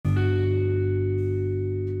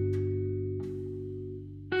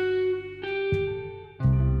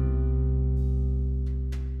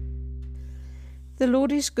The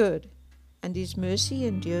Lord is good, and His mercy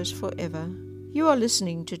endures forever. You are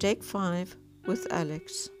listening to Take 5 with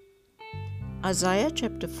Alex. Isaiah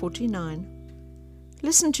chapter 49.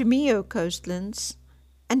 Listen to me, O coastlands,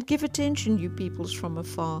 and give attention, you peoples from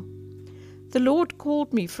afar. The Lord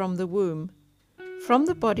called me from the womb. From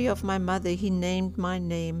the body of my mother He named my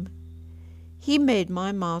name. He made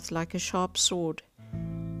my mouth like a sharp sword.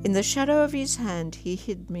 In the shadow of His hand He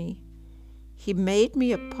hid me. He made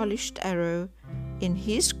me a polished arrow. In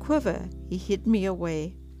His quiver He hid me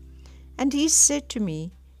away. And He said to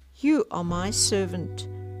me, You are my servant,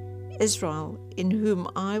 Israel, in whom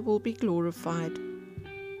I will be glorified.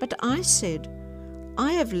 But I said,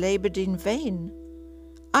 I have labored in vain.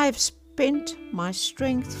 I have spent my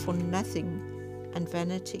strength for nothing and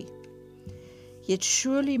vanity. Yet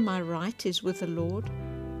surely my right is with the Lord,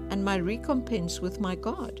 and my recompense with my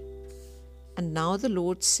God. And now the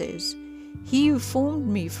Lord says, He who formed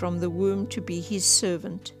me from the womb to be His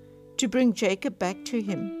servant, to bring Jacob back to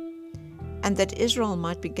Him, and that Israel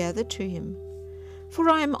might be gathered to Him. For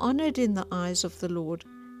I am honored in the eyes of the Lord,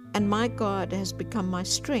 and my God has become my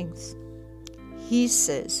strength. He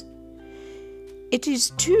says, It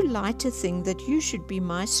is too light a thing that you should be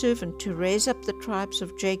my servant to raise up the tribes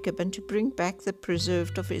of Jacob and to bring back the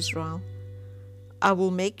preserved of Israel. I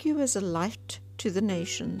will make you as a light to the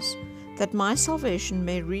nations, that my salvation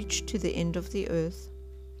may reach to the end of the earth.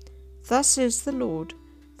 Thus says the Lord,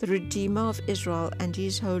 the Redeemer of Israel and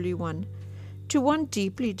His Holy One, to one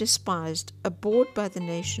deeply despised, abhorred by the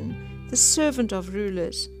nation, the servant of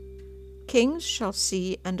rulers. Kings shall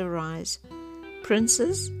see and arise,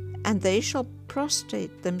 princes, and they shall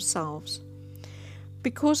prostrate themselves.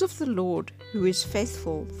 Because of the Lord, who is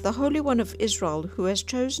faithful, the Holy One of Israel, who has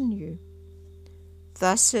chosen you.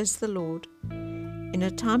 Thus says the Lord, In a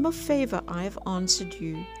time of favor I have answered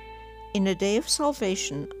you. In a day of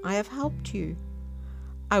salvation I have helped you.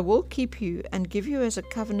 I will keep you and give you as a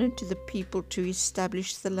covenant to the people to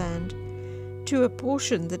establish the land, to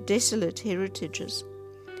apportion the desolate heritages,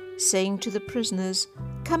 saying to the prisoners,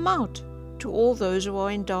 Come out, to all those who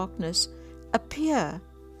are in darkness, appear,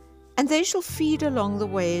 and they shall feed along the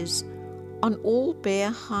ways. On all bare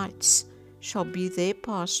heights shall be their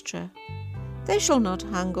pasture. They shall not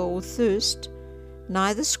hunger or thirst,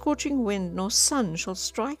 neither scorching wind nor sun shall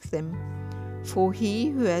strike them. For He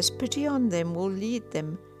who has pity on them will lead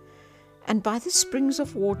them, and by the springs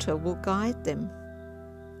of water will guide them.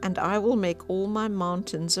 And I will make all my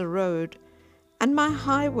mountains a road, and my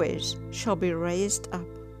highways shall be raised up.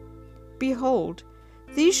 Behold,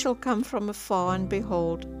 these shall come from afar, and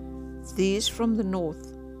behold, these from the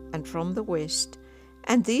north and from the west,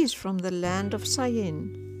 and these from the land of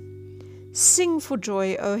Syene. Sing for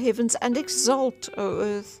joy, O heavens, and exult, O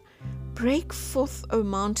earth. Break forth, O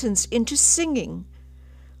mountains, into singing.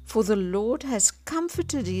 For the Lord has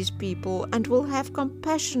comforted His people, and will have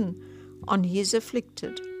compassion on His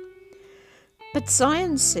afflicted. But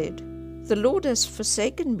Zion said, The Lord has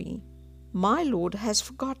forsaken me. My Lord has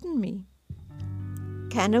forgotten me.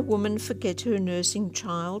 Can a woman forget her nursing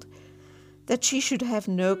child, that she should have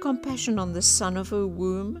no compassion on the son of her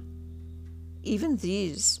womb? Even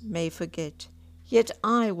these may forget, yet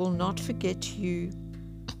I will not forget you.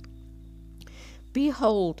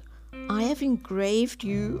 Behold, I have engraved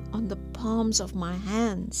you on the palms of my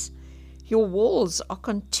hands. Your walls are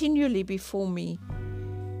continually before me.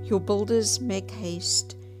 Your builders make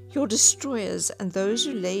haste. Your destroyers and those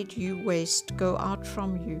who laid you waste go out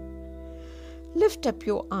from you. Lift up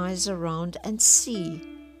your eyes around and see.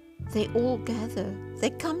 They all gather.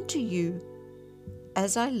 They come to you.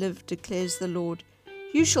 As I live, declares the Lord,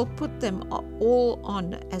 you shall put them all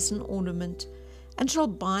on as an ornament, and shall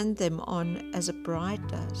bind them on as a bride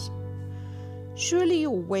does. Surely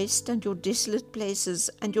your waste and your desolate places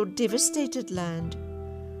and your devastated land,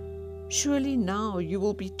 surely now you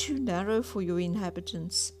will be too narrow for your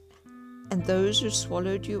inhabitants, and those who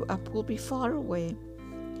swallowed you up will be far away.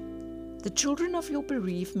 The children of your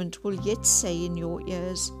bereavement will yet say in your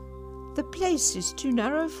ears, The place is too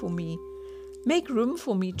narrow for me. Make room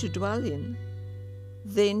for me to dwell in.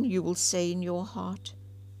 Then you will say in your heart,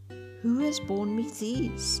 Who has borne me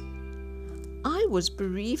these? I was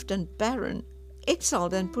bereaved and barren,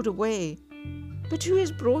 exiled and put away. But who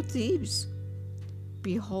has brought these?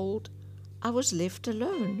 Behold, I was left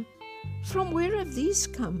alone. From where have these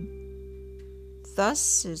come? Thus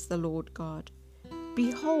says the Lord God,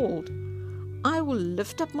 Behold, I will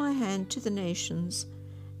lift up my hand to the nations,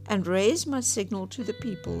 and raise my signal to the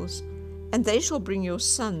peoples, and they shall bring your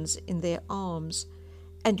sons in their arms,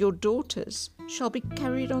 and your daughters shall be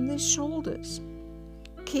carried on their shoulders.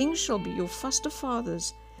 Kings shall be your foster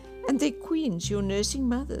fathers, and their queens your nursing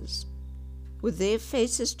mothers. With their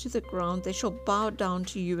faces to the ground, they shall bow down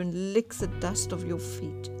to you and lick the dust of your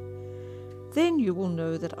feet. Then you will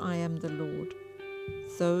know that I am the Lord.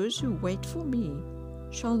 Those who wait for me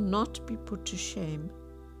shall not be put to shame.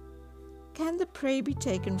 Can the prey be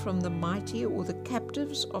taken from the mighty, or the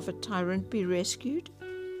captives of a tyrant be rescued?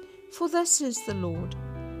 For thus says the Lord,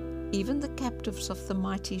 even the captives of the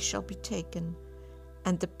mighty shall be taken,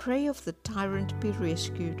 and the prey of the tyrant be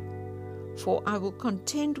rescued. For I will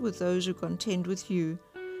contend with those who contend with you,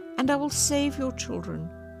 and I will save your children.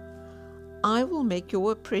 I will make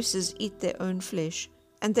your oppressors eat their own flesh,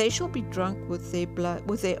 and they shall be drunk with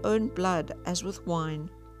their own blood as with wine.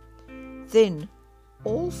 Then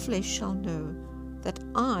all flesh shall know that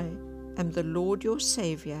I am the Lord your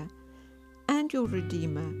Saviour and your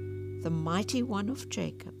Redeemer, the Mighty One of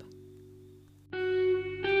Jacob.